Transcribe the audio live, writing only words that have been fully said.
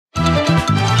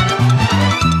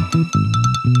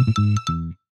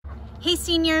Hey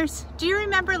seniors, do you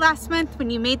remember last month when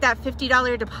you made that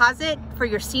 $50 deposit for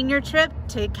your senior trip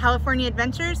to California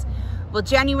Adventures? Well,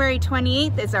 January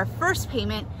 28th is our first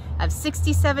payment of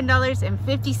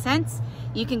 $67.50.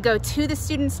 You can go to the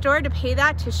student store to pay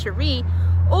that to Cherie,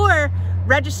 or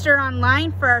register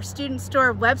online for our student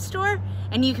store web store,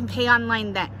 and you can pay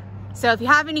online then. So if you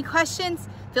have any questions,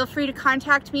 feel free to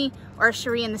contact me or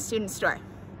Cherie in the student store.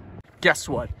 Guess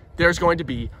what? There's going to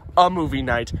be a movie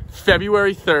night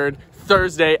February 3rd,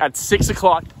 Thursday at 6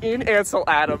 o'clock in Ansel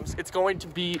Adams. It's going to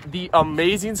be The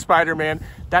Amazing Spider-Man.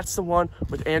 That's the one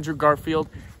with Andrew Garfield.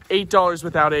 $8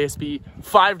 without ASB,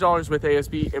 $5 with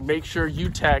ASB, and make sure you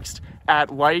text at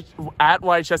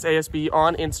YHSASB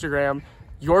on Instagram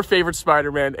your favorite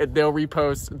Spider-Man, and they'll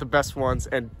repost the best ones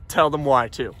and tell them why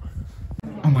too.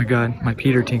 Oh my god, my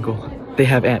Peter tinkle. They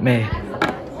have Aunt May.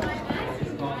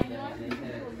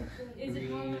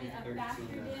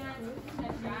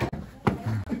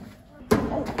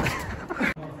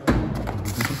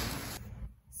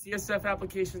 CSF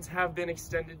applications have been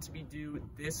extended to be due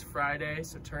this Friday,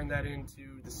 so turn that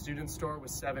into the student store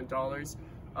with $7.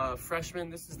 Freshmen,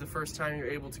 this is the first time you're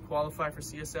able to qualify for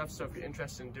CSF, so if you're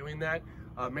interested in doing that,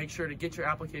 make sure to get your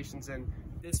applications in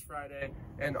this Friday.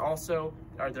 And also,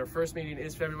 their first meeting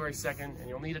is February 2nd, and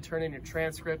you'll need to turn in your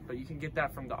transcript, but you can get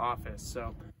that from the office.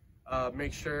 So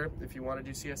make sure, if you want to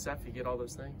do CSF, you get all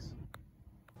those things.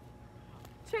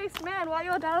 Chase, man, why are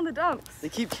you all down in the dumps? They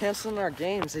keep canceling our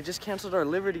games. They just canceled our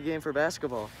Liberty game for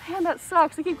basketball. Man, that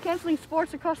sucks. They keep canceling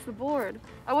sports across the board.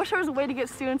 I wish there was a way to get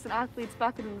students and athletes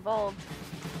back involved.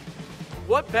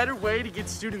 What better way to get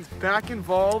students back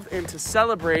involved and to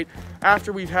celebrate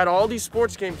after we've had all these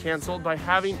sports games canceled by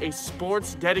having a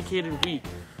sports dedicated week.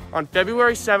 On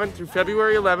February 7th through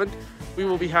February 11th, we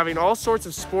will be having all sorts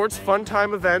of sports fun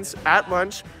time events at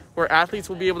lunch where athletes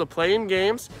will be able to play in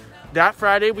games. That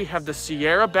Friday, we have the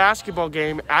Sierra basketball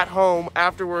game at home.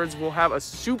 Afterwards, we'll have a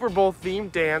Super Bowl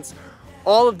themed dance.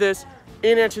 All of this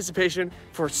in anticipation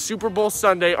for Super Bowl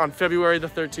Sunday on February the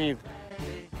 13th.